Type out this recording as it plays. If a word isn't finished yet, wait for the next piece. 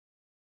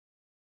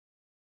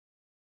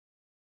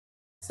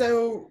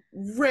So,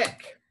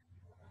 Rick,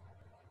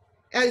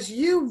 as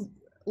you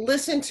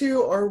listened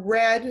to or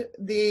read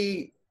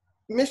the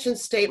mission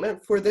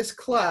statement for this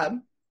club,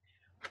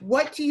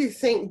 what do you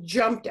think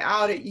jumped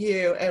out at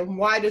you, and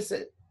why is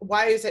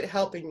it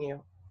helping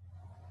you?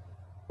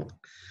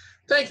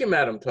 Thank you,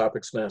 Madam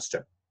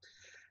Toastmaster.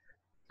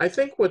 I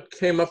think what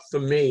came up for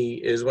me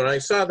is when I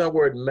saw the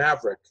word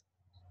maverick,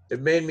 it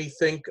made me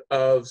think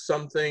of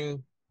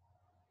something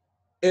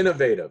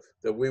innovative,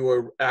 that we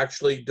were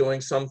actually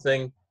doing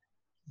something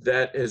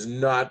that has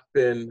not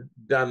been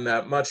done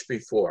that much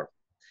before.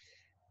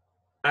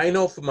 I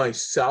know for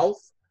myself,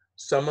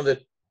 some of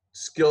the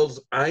skills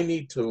I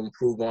need to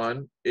improve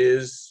on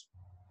is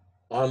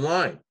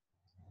online,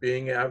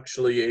 being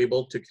actually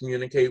able to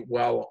communicate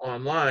well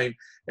online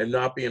and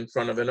not be in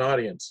front of an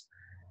audience.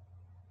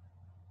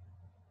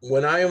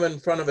 When I am in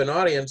front of an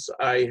audience,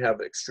 I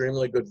have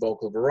extremely good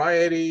vocal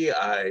variety,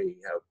 I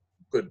have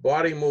good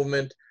body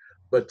movement,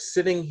 but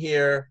sitting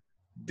here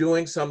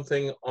doing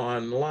something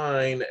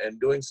online and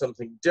doing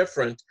something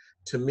different,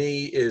 to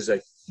me, is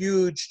a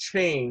huge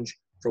change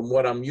from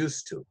what I'm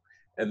used to.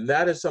 And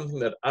that is something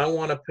that I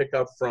want to pick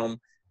up from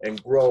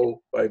and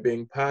grow by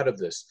being part of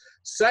this.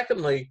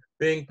 Secondly,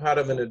 being part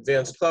of an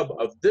advanced club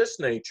of this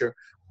nature,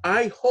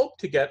 I hope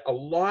to get a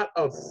lot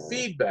of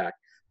feedback.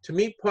 To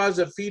me,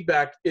 positive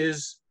feedback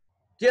is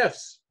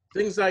gifts,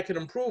 things I can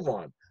improve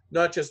on.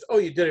 Not just, oh,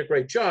 you did a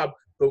great job,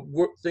 but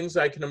things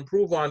I can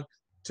improve on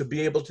to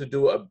be able to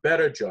do a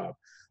better job.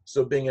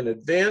 So being an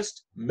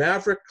advanced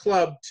Maverick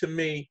Club, to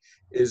me,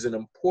 is an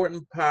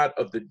important part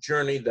of the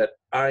journey that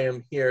I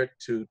am here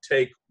to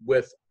take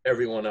with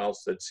everyone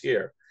else that's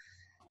here.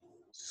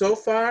 So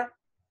far,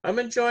 I'm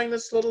enjoying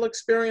this little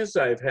experience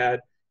I've had,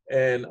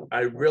 and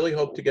I really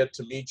hope to get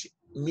to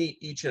meet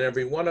each and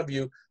every one of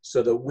you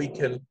so that we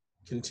can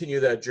continue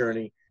that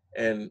journey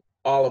and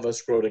all of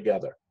us grow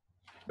together.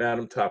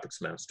 Madam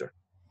Topics Master.